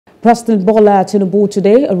President Bola Tinubu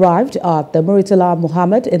today arrived at the Murtala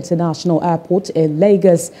Muhammed International Airport in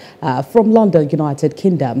Lagos from London, United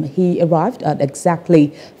Kingdom. He arrived at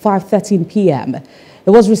exactly 5:13 p.m. It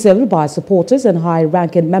was received by supporters and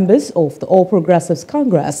high-ranking members of the All Progressives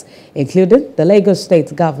Congress, including the Lagos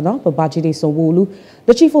State Governor, Babajide Sanwo-Olu,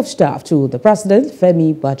 the Chief of Staff to the President,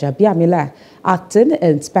 Femi Gbajabiamila, Acting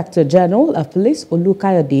Inspector General of Police,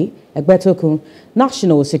 Olukayode Egbetokun,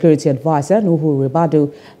 National Security Advisor, Nuhu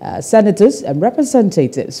Ribadu, senators and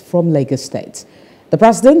representatives from Lagos State. The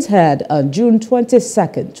President had, on June 22,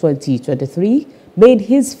 2023, made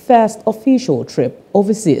his first official trip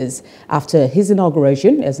overseas after his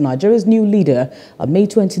inauguration as Nigeria's new leader on May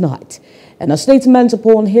 29th. In a statement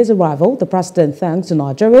upon his arrival, the President thanked the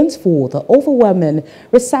Nigerians for the overwhelming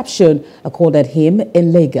reception accorded him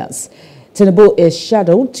in Lagos. Tinubu is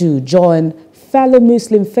scheduled to join fellow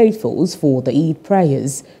Muslim faithfuls for the Eid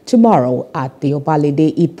prayers tomorrow at the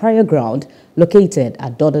Obalede Eid prayer ground located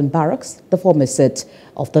at Dodon Barracks, the former seat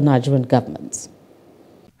of the Nigerian government.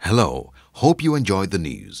 Hello, hope you enjoyed the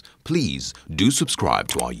news. Please do subscribe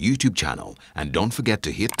to our YouTube channel and don't forget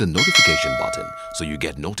to hit the notification button so you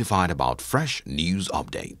get notified about fresh news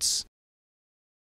updates.